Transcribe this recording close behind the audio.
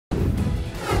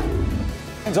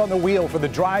Hands on the wheel for the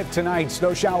drive tonight.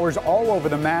 Snow showers all over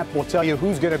the map. We'll tell you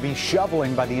who's going to be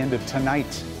shoveling by the end of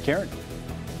tonight. Karen.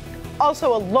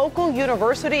 Also, a local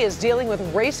university is dealing with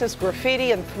racist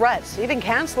graffiti and threats, even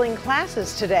canceling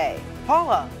classes today.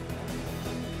 Paula.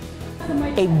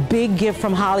 A big gift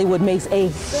from Hollywood makes a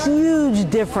huge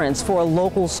difference for a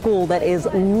local school that is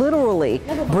literally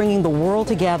bringing the world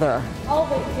together.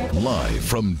 Live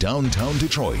from downtown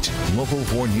Detroit, Local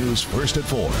 4 News First at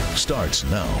 4 starts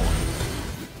now.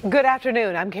 Good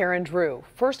afternoon. I'm Karen Drew.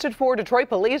 First at 4, Detroit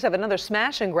police have another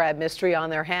smash and grab mystery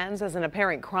on their hands as an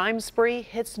apparent crime spree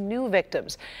hits new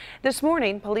victims. This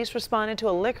morning, police responded to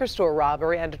a liquor store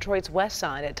robbery on Detroit's west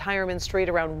side at Tyerman Street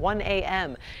around 1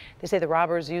 a.m. They say the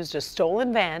robbers used a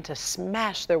stolen van to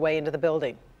smash their way into the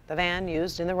building. The van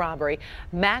used in the robbery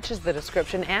matches the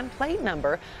description and plate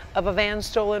number of a van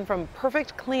stolen from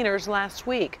Perfect Cleaners last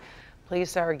week.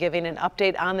 Police are giving an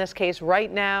update on this case right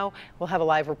now. We'll have a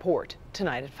live report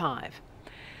tonight at 5.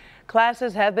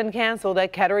 Classes have been canceled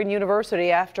at Kettering University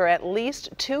after at least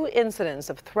 2 incidents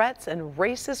of threats and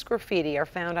racist graffiti are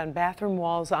found on bathroom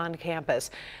walls on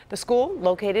campus. The school,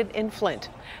 located in Flint.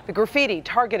 The graffiti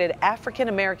targeted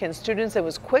African-American students and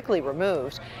was quickly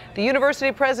removed. The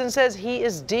university president says he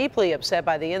is deeply upset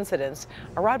by the incidents.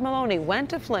 Arad Maloney went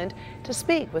to Flint to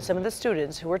speak with some of the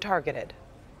students who were targeted.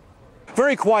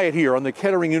 Very quiet here on the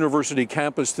Kettering University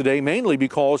campus today, mainly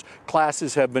because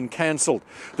classes have been canceled.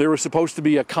 There was supposed to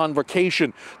be a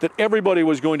convocation that everybody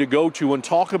was going to go to and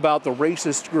talk about the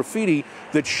racist graffiti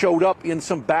that showed up in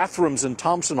some bathrooms in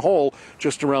Thompson Hall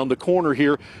just around the corner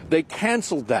here. They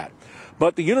canceled that.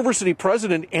 But the university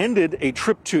president ended a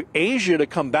trip to Asia to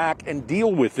come back and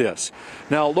deal with this.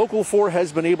 Now, Local 4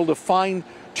 has been able to find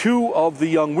 2 of the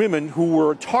young women who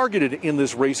were targeted in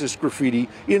this racist graffiti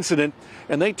incident,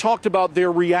 and they talked about their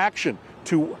reaction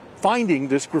to finding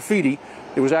this graffiti.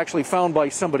 It was actually found by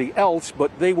somebody else,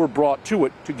 but they were brought to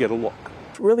it to get a look.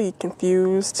 Really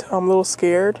confused, I'm a little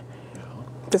scared,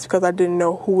 just because I didn't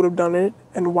know who would have done it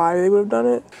and why they would have done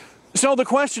it. So the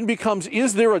question becomes,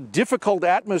 is there a difficult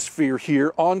atmosphere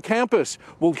here on campus?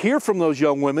 We'll hear from those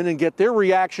young women and get their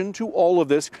reaction to all of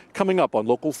this coming up on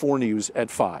Local 4 News at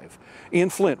 5. In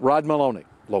Flint, Rod Maloney,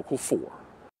 Local 4. All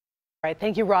right,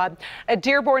 thank you, Rod. A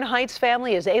Dearborn Heights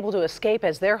family is able to escape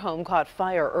as their home caught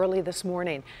fire early this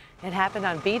morning. It happened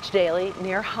on Beach Daily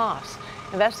near Haas.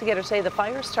 Investigators say the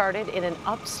fire started in an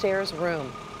upstairs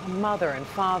room. A mother and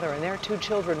father and their 2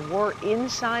 children were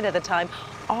inside at the time.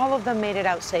 All of them made it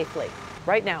out safely.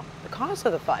 Right now, the cause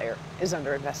of the fire is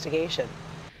under investigation.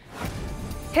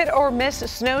 Hit or miss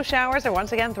snow showers are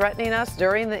once again threatening us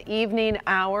during the evening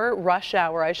hour, rush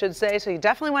hour, I should say. So you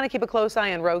definitely want to keep a close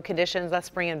eye on road conditions. Let's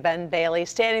bring in Ben Bailey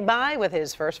standing by with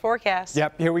his first forecast.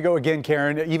 Yep, here we go again,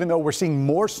 Karen. Even though we're seeing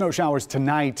more snow showers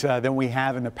tonight than we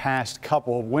have in the past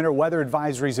couple, winter weather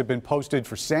advisories have been posted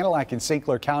for Sanilac and St.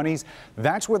 Clair counties.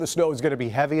 That's where the snow is going to be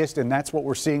heaviest, and that's what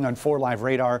we're seeing on 4 Live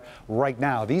radar right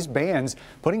now. These bands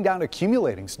putting down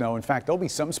accumulating snow. In fact, there'll be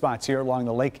some spots here along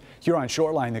the Lake Huron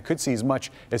shoreline that could see as much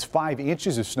as 5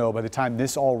 inches of snow by the time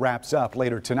this all wraps up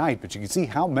later tonight. But you can see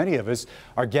how many of us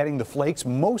are getting the flakes.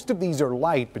 Most of these are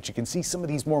light, but you can see some of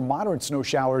these more moderate snow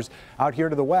showers out here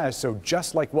to the west. So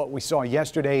just like what we saw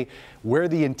yesterday, where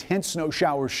the intense snow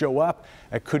showers show up,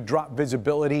 it could drop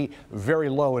visibility very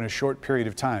low in a short period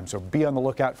of time. So be on the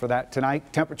lookout for that tonight.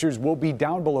 Temperatures will be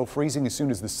down below freezing as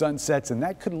soon as the sun sets, and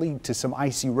that could lead to some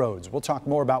icy roads. We'll talk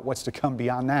more about what's to come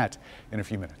beyond that in a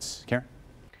few minutes. Karen?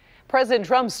 President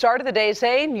Trump started the day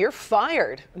saying, "You're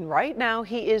fired." And right now,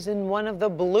 he is in one of the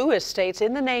bluest states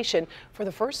in the nation for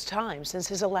the first time since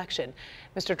his election.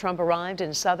 Mr. Trump arrived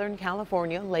in Southern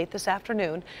California late this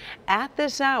afternoon. At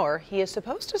this hour, he is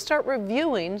supposed to start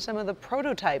reviewing some of the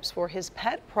prototypes for his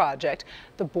pet project,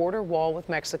 the border wall with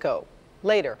Mexico.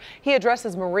 Later, he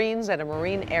addresses Marines at a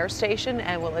Marine air station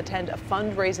and will attend a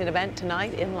fundraising event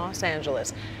tonight in Los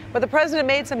Angeles. But the president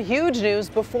made some huge news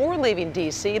before leaving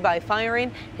D.C. by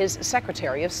firing his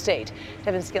Secretary of State.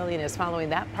 Devin Scillian is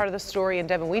following that part of the story. And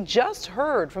Devin, we just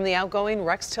heard from the outgoing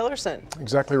Rex Tillerson.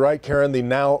 Exactly right, Karen. The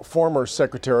now former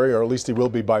secretary, or at least he will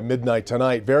be by midnight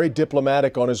tonight, very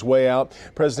diplomatic on his way out.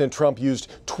 President Trump used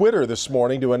Twitter this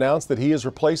morning to announce that he is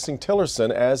replacing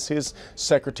Tillerson as his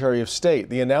Secretary of State.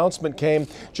 The announcement came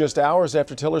just hours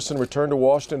after Tillerson returned to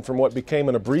Washington from what became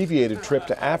an abbreviated trip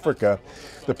to Africa.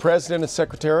 The president and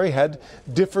secretary had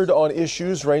differed on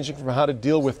issues ranging from how to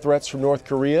deal with threats from North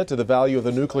Korea to the value of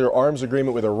the nuclear arms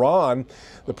agreement with Iran.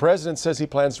 The president says he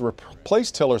plans to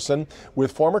replace Tillerson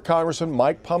with former Congressman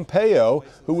Mike Pompeo,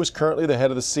 who was currently the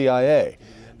head of the CIA.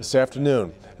 This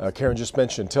afternoon, Karen just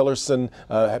mentioned, Tillerson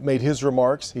made his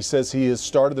remarks. He says he has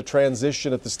started the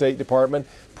transition at the State Department,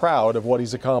 proud of what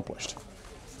he's accomplished.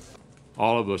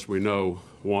 all of us we know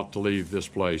want to leave this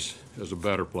place as a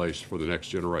better place for the next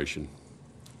generation.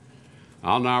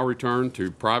 I'll now return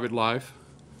to private life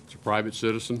as a private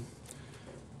citizen,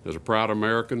 as a proud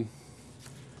American,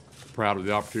 proud of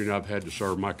the opportunity I've had to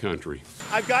serve my country.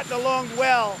 I've gotten along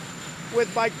well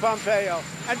with Mike Pompeo,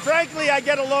 and frankly, I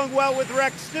get along well with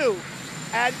Rex too.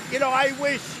 And you know, I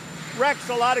wish Rex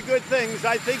a lot of good things.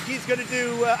 I think he's going to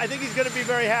do. I think he's going to be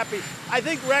very happy. I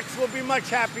think Rex will be much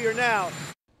happier now.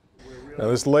 Now,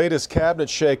 this latest cabinet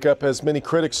shakeup has many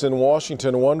critics in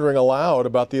Washington wondering aloud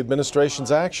about the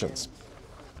administration's actions.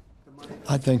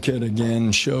 I think it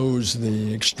again shows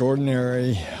the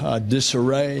extraordinary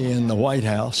disarray in the White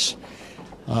House.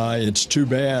 It's too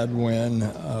bad when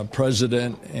a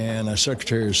president and a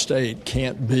secretary of state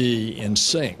can't be in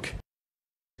sync.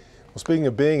 Well, speaking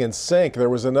of being in sync, there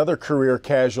was another career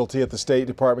casualty at the State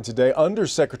Department today.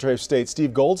 Undersecretary of State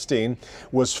Steve Goldstein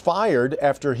was fired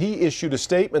after he issued a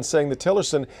statement saying that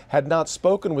Tillerson had not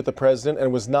spoken with the president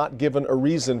and was not given a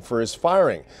reason for his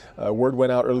firing. Word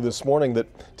went out early this morning that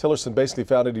Tillerson basically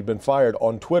found out he'd been fired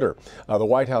on Twitter. The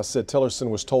White House said Tillerson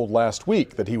was told last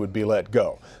week that he would be let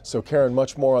go. So, Karen,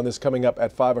 much more on this coming up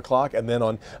at 5 o'clock and then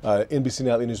on NBC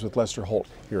Nightly News with Lester Holt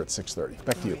here at 6:30.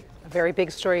 Back to you. Very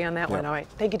big story on that one. All right.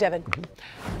 Thank you, Devin.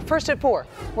 First at 4,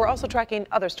 we're also tracking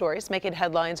other stories making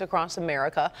headlines across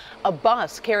America. A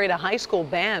bus carried a high school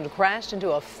band crashed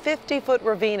into a 50-foot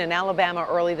ravine in Alabama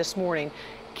early this morning,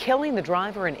 killing the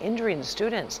driver and injuring the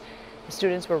students. The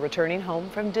students were returning home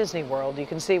from Disney World. You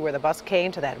can see where the bus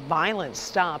came to that violent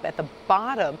stop at the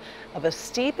bottom of a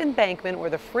steep embankment where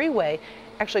the freeway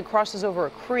actually crosses over a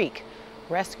creek.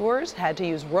 Rescuers had to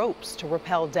use ropes to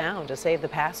rappel down to save the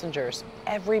passengers.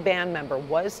 Every band member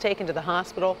was taken to the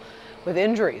hospital with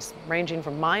injuries ranging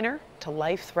from minor to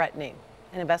life-threatening.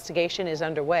 An investigation is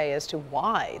underway as to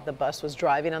why the bus was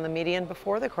driving on the median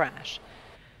before the crash.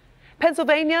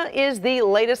 Pennsylvania is the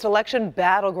latest election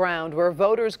battleground where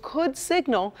voters could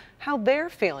signal how they're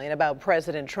feeling about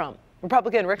President Trump.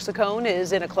 Republican Rick Saccone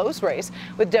is in a close race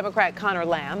with Democrat Conor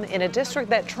Lamb in a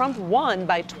district that Trump won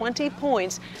by 20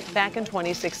 points back in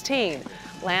 2016.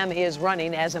 Lamb is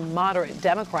running as a moderate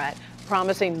Democrat,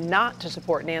 promising not to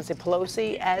support Nancy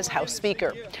Pelosi as House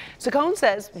Speaker. Saccone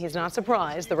says he's not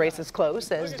surprised the race is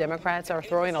close, as Democrats are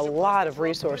throwing a lot of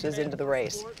resources into the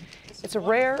race. It's a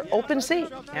rare open seat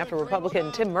after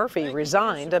Republican Tim Murphy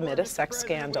resigned amid a sex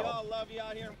scandal.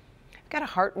 Got a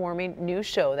heartwarming new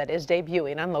show that is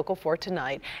debuting on Local 4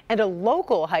 tonight, and a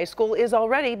local high school is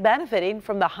already benefiting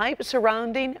from the hype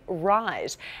surrounding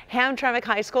Rise. Hamtramck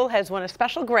High School has won a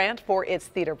special grant for its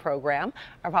theater program.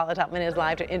 Our Paula Tupman is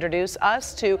live to introduce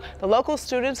us to the local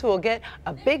students who will get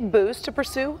a big boost to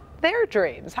pursue their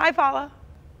dreams. Hi, Paula.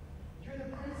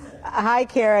 Hi,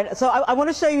 Karen. So I want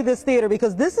to show you this theater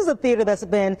because this is a theater that's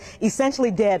been essentially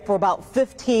dead for about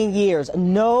 15 years.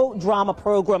 No drama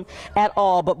program at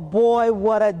all. But boy,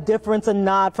 what a difference a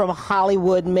nod from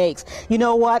Hollywood makes. You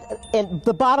know what? And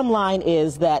the bottom line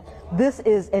is that this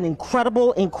is an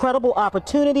incredible, incredible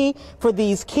opportunity for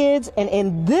these kids. And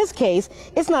in this case,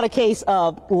 it's not a case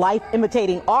of life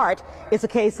imitating art. It's a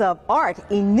case of art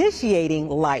initiating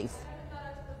life.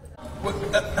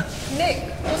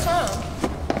 Nick, what's wrong?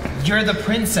 You're the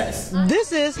princess.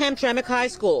 This is Hamtramck High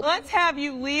School. Let's have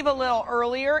you leave a little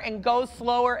earlier and go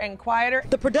slower and quieter.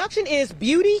 The production is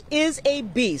Beauty is a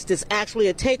Beast. It's actually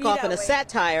a takeoff and a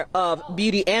satire of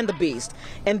Beauty and the Beast.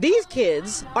 And these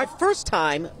kids are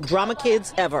first-time drama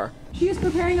kids ever. She is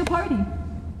preparing a party.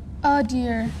 Oh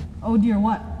dear. Oh dear,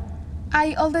 what?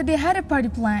 I already had a party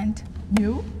planned.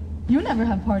 You? You never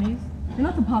have parties. You're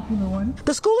not the popular one.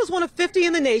 The school is one of 50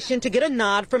 in the nation to get a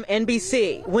nod from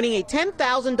NBC, winning a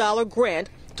 $10,000 grant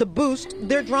to boost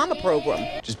their drama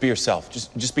program. Just be yourself.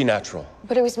 Just be natural.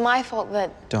 But it was my fault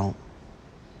that... Don't.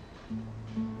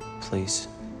 Please.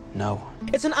 No.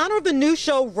 It's in honor of the new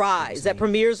show Rise that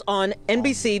premieres on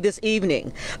NBC this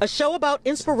evening. A show about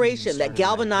inspiration that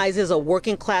galvanizes a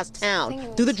working class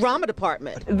town through the drama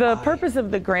department. The purpose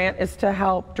of the grant is to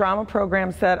help drama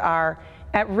programs that are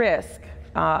at risk.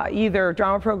 Either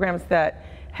drama programs that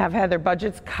have had their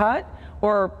budgets cut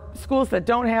or schools that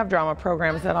don't have drama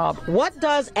programs at all. What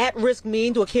does at risk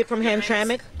mean to a kid from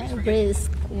Hamtramck? At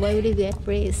risk? Why would it be at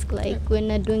risk? Like, we're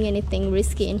not doing anything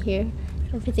risky in here.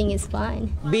 Everything is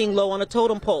fine. Being low on a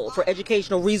totem pole for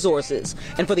educational resources.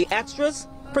 And for the extras,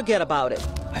 forget about it.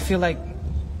 I feel like,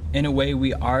 in a way,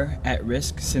 we are at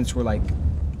risk since we're like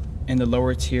in the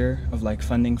lower tier of like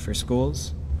funding for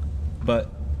schools.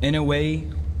 But in a way,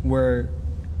 we're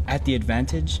at the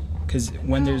advantage because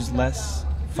when there's less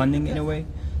funding in a way,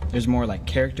 there's more like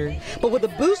character. But with a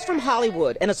boost from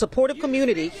Hollywood and a supportive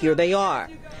community, here they are.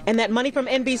 And that money from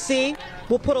NBC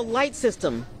will put a light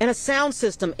system and a sound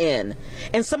system in.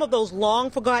 And some of those long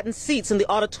forgotten seats in the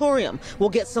auditorium will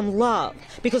get some love.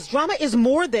 Because drama is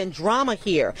more than drama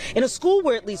here. In a school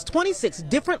where at least 26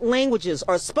 different languages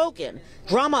are spoken,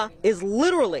 drama is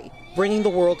literally bringing the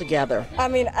world together. I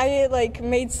mean, I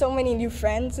made so many new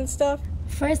friends and stuff.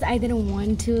 First, I didn't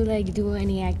want to do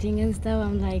any acting and stuff.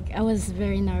 I was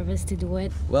very nervous to do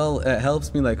it. Well, it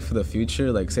helps me for the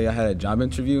future. Say I had a job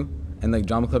interview and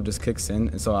drama club just kicks in,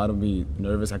 and so I don't be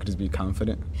nervous. I could just be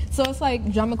confident. So it's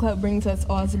drama club brings us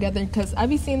all together because I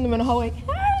be seeing them in the hallway.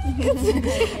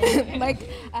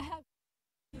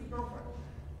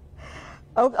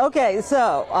 Okay,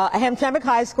 so Hamtramck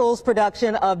High School's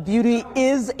production of Beauty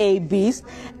is a Beast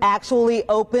actually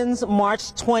opens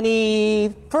March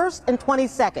 21st and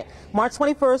 22nd. March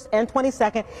 21st and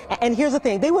 22nd. And here's the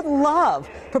thing. They would love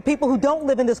for people who don't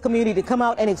live in this community to come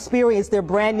out and experience their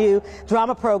brand new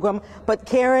drama program. But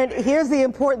Karen, here's the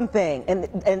important thing.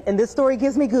 And this story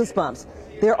gives me goosebumps.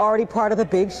 They're already part of the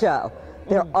big show.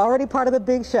 They're already part of the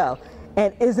big show.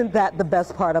 And isn't that the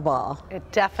best part of all? It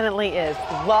definitely is.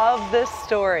 Love this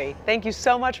story. Thank you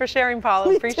so much for sharing,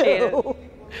 Paula. Appreciate it.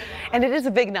 And it is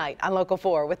a big night on Local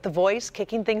 4 with The Voice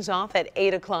kicking things off at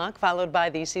 8 o'clock, followed by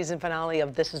the season finale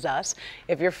of This Is Us.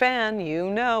 If you're a fan, you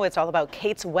know it's all about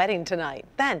Kate's wedding tonight.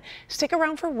 Then stick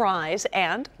around for Rise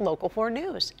and Local 4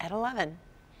 News at 11.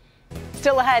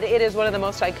 Still ahead, it is one of the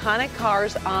most iconic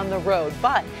cars on the road,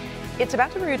 but it's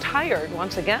about to be retired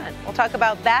once again. We'll talk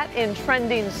about that in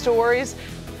trending stories.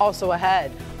 Also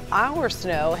ahead, our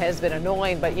snow has been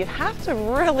annoying, but you have to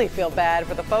really feel bad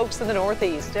for the folks in the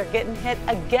Northeast. They're getting hit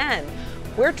again.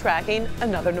 We're tracking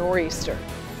another nor'easter.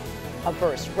 Up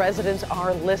first, residents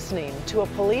are listening to a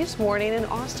police warning in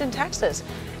Austin, Texas.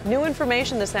 New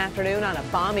information this afternoon on a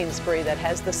bombing spree that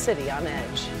has the city on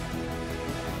edge.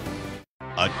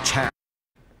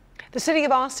 The city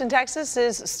of Austin, Texas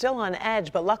is still on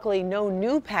edge, but luckily no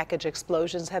new package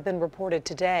explosions have been reported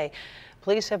today.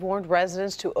 Police have warned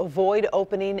residents to avoid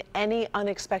opening any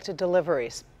unexpected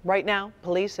deliveries. Right now,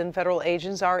 police and federal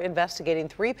agents are investigating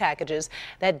 3 packages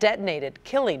that detonated,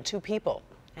 killing 2 people.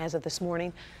 As of this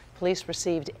morning, police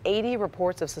received 80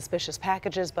 reports of suspicious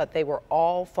packages, but they were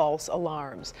all false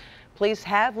alarms. Police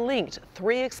have linked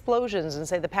 3 explosions and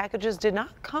say the packages did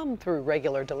not come through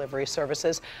regular delivery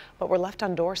services, but were left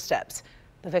on doorsteps.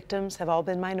 The victims have all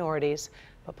been minorities,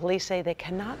 but police say they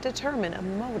cannot determine a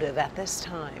motive at this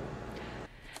time.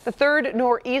 The third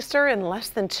nor'easter in less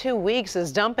than 2 weeks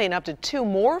is dumping up to 2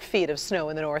 more feet of snow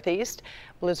in the Northeast.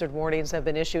 Blizzard warnings have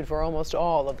been issued for almost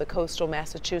all of the coastal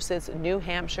Massachusetts, New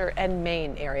Hampshire, and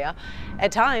Maine area.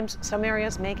 At times, some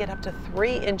areas may get up to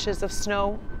 3 inches of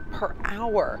snow per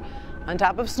hour. On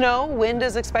top of snow, wind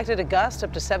is expected to gust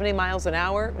up to 70 miles an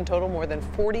hour. In total, more than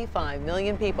 45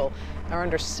 million people are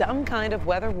under some kind of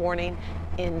weather warning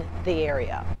in the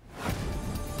area.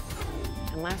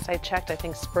 And last I checked, I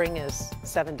think spring is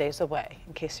 7 days away,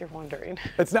 in case you're wondering.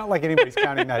 It's not like anybody's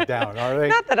counting that down, are they?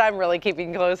 Not that I'm really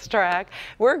keeping close track.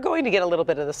 We're going to get a little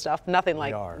bit of the stuff, nothing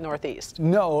like Northeast.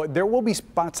 No, there will be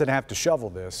spots that have to shovel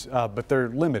this, but they're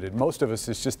limited. Most of us,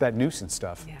 it's just that nuisance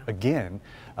stuff, again,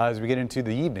 as we get into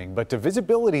the evening. But the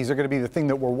visibilities are going to be the thing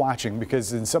that we're watching,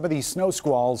 because in some of these snow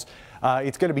squalls,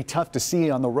 it's going to be tough to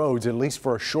see on the roads, at least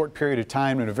for a short period of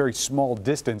time in a very small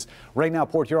distance. Right now,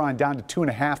 Port Huron down to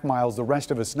 2.5 miles. The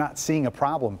rest of us not seeing a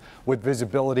problem with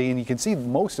visibility. And you can see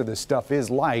most of this stuff is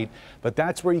light, but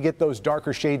that's where you get those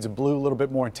darker shades of blue, a little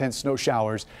bit more intense snow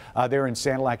showers there in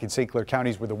Sanilac and St. Clair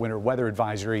counties where the winter weather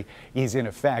advisory is in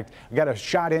effect. I got a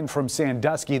shot in from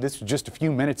Sandusky. This was just a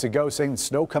few minutes ago, saying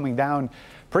snow coming down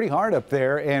pretty hard up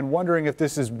there, and wondering if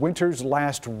this is winter's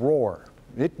last roar.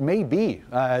 It may be.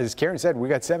 As Karen said, we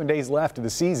got 7 days left of the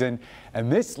season, and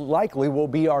this likely will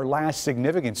be our last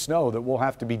significant snow that we'll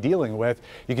have to be dealing with.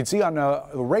 You can see on the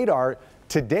radar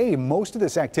today, most of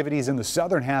this activity is in the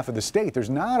southern half of the state. There's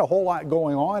not a whole lot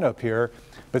going on up here,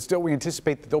 but still we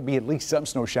anticipate that there'll be at least some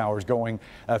snow showers going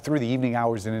through the evening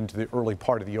hours and into the early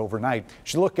part of the overnight.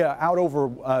 As you look out over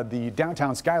the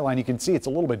downtown skyline, you can see it's a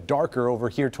little bit darker over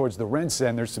here towards the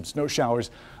RenCen. There's some snow showers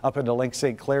up into Lake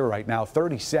St. Clair right now.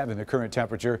 37 the current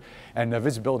temperature, and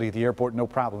visibility at the airport no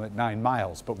problem at 9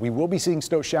 miles. But we will be seeing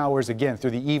snow showers again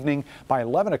through the evening. By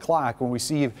 11 o'clock, when we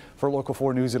see for Local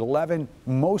 4 News at 11,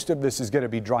 most of this is going to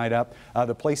be dried up.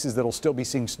 The places that will still be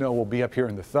seeing snow will be up here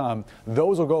in the thumb.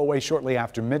 Those will go away shortly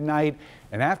after midnight,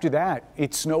 and after that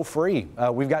it's snow free.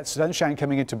 We've got sunshine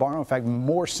coming in tomorrow. In fact,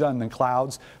 more sun than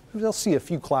clouds. We'll see a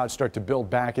few clouds start to build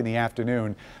back in the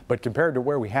afternoon, but compared to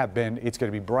where we have been, it's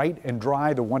going to be bright and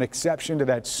dry. The one exception to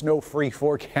that snow free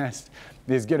forecast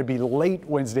is going to be late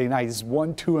Wednesday night. It's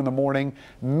 1, 2 in the morning.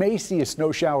 May see a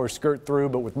snow shower skirt through,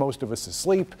 but with most of us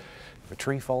asleep, if a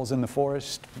tree falls in the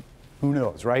forest, who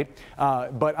knows, right?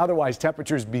 But otherwise,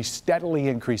 temperatures be steadily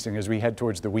increasing as we head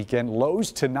towards the weekend.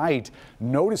 Lows tonight,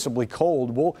 noticeably cold.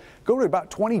 We'll go to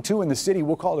about 22 in the city.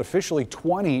 We'll call it officially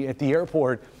 20 at the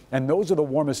airport. And those are the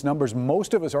warmest numbers.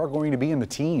 Most of us are going to be in the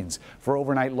teens for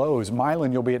overnight lows.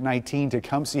 Milan, you'll be at 19,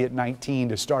 Tecumseh at 19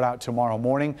 to start out tomorrow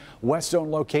morning. West zone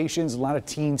locations, a lot of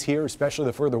teens here, especially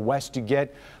the further west you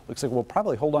get. Looks like we'll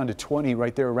probably hold on to 20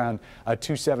 right there around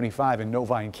 275 in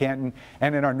Novi and Canton.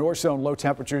 And in our north zone, low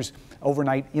temperatures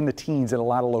overnight in the teens at a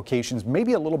lot of locations.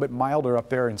 Maybe a little bit milder up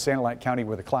there in Sanilac County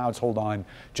where the clouds hold on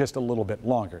just a little bit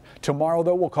longer. Tomorrow,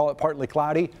 though, we'll call it partly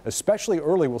cloudy. Especially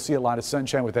early, we'll see a lot of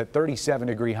sunshine with that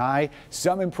 37-degree high.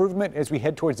 Some improvement as we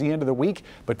head towards the end of the week.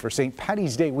 But for St.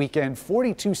 Patty's Day weekend,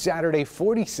 42 Saturday,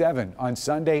 47 on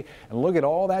Sunday. And look at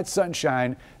all that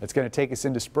sunshine that's going to take us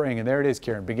into spring. And there it is,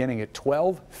 Karen, beginning at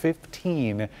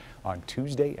 12:15 on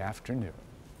Tuesday afternoon.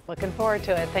 Looking forward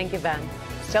to it. Thank you, Ben.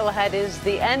 Still ahead is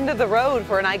the end of the road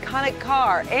for an iconic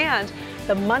car and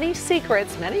the money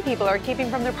secrets many people are keeping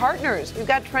from their partners. We've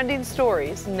got trending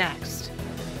stories next.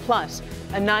 Plus,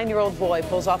 a 9-year-old boy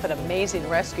pulls off an amazing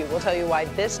rescue. We'll tell you why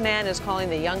this man is calling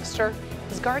the youngster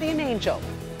his guardian angel.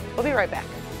 We'll be right back.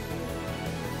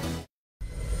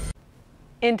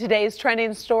 In today's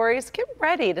trending stories, get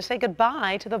ready to say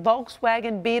goodbye to the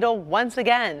Volkswagen Beetle once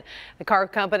again. The car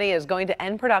company is going to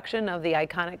end production of the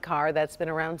iconic car that's been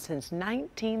around since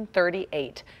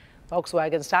 1938.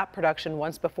 Volkswagen stopped production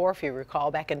once before, if you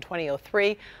recall, back in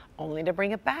 2003, only to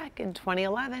bring it back in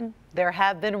 2011. There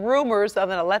have been rumors of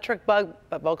an electric bug,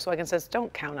 but Volkswagen says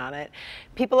don't count on it.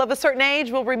 People of a certain age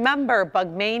will remember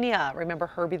Bugmania. Remember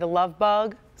Herbie the Love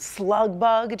Bug? Slug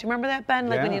Bug? Do you remember that, Ben?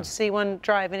 Like when you'd see one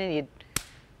driving and you'd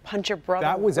punch your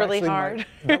brother really hard.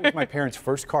 That was my parents'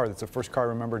 first car. That's the first car I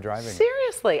remember driving.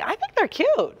 Seriously, I think they're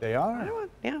cute. They are.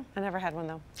 Yeah, I never had one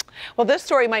though. Well, this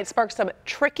story might spark some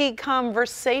tricky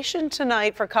conversation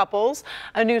tonight for couples.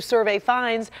 A new survey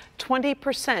finds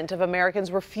 20% of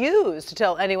Americans refuse to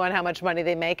tell anyone how much money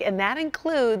they make, and that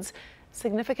includes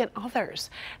significant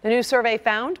others. The new survey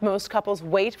found most couples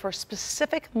wait for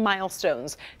specific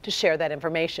milestones to share that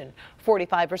information.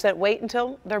 45% wait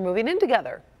until they're moving in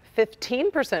together.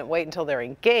 15% wait until they're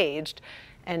engaged,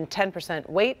 and 10%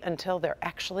 wait until they're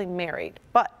actually married.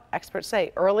 But experts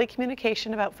say early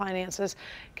communication about finances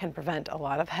can prevent a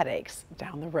lot of headaches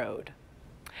down the road.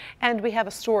 And we have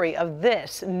a story of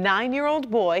this 9-year-old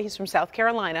boy, he's from South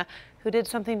Carolina, who did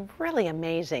something really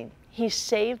amazing. He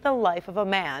saved the life of a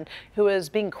man who was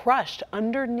being crushed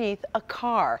underneath a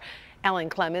car. Alan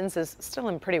Clemens is still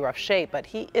in pretty rough shape, but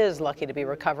he is lucky to be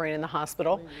recovering in the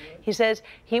hospital. He says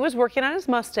he was working on his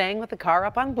Mustang with the car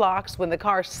up on blocks when the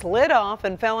car slid off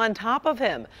and fell on top of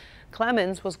him.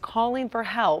 Clemens was calling for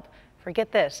help for,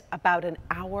 get this, about an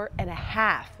hour and a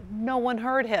half. No one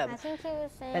heard him.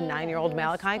 The 9-year-old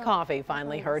Malachi Coffey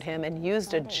finally heard him and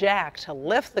used a jack to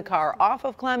lift the car off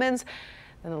of Clemens.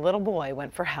 Then the little boy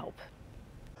went for help.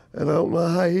 And I don't know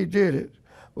how he did it.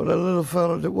 But that little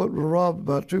fella that was robbed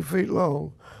about 2 feet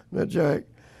long, that jack,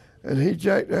 and he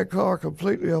jacked that car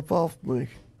completely up off me.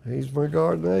 He's my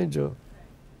guardian angel.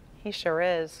 He sure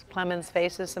is. Clemens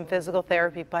faces some physical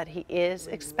therapy, but he is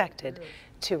expected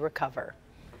to recover.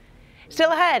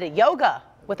 Still ahead, yoga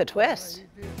with a twist.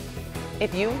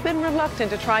 If you've been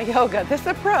reluctant to try yoga, this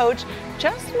approach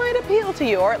just might appeal to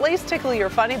you, or at least tickle your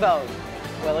funny bone.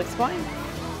 We'll explain.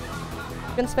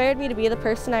 Inspired me to be the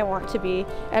person I want to be,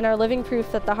 and are living proof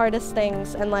that the hardest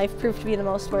things in life prove to be the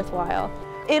most worthwhile.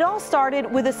 It all started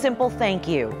with a simple thank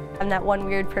you. I'm that one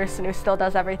weird person who still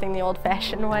does everything the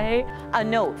old-fashioned way. A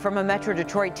note from a Metro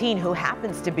Detroit teen who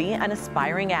happens to be an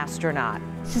aspiring astronaut.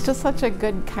 She's just such a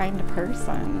good, kind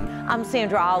person. I'm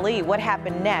Sandra Ali. What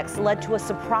happened next led to a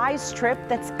surprise trip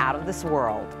that's out of this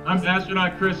world. I'm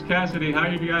astronaut Chris Cassidy. How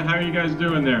are you guys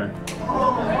doing there?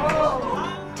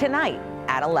 Tonight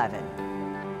at 11.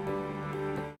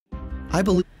 I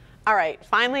believe. All right,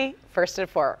 finally, first at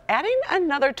 4, adding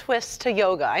another twist to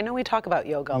yoga. I know we talk about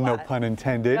yoga a lot. No pun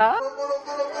intended.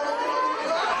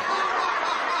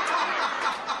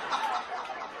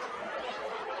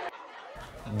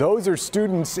 Those are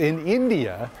students in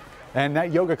India, and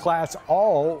that yoga class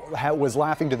all was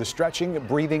laughing to the stretching,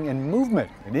 breathing, and movement.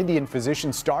 An Indian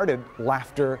physician started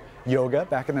laughter yoga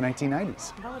back in the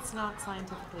 1990s. Though it's not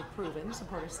scientifically proven,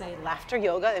 supporters say laughter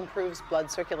yoga improves blood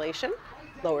circulation,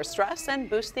 lowers stress, and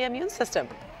boosts the immune system.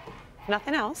 If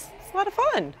nothing else, it's a lot of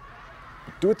fun.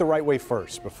 Do it the right way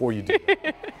first before you do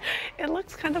it. It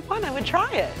looks kind of fun. I would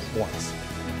try it. Once.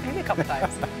 Maybe a couple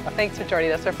times. Thanks for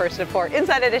joining us for First at 4.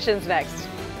 Inside Edition's next.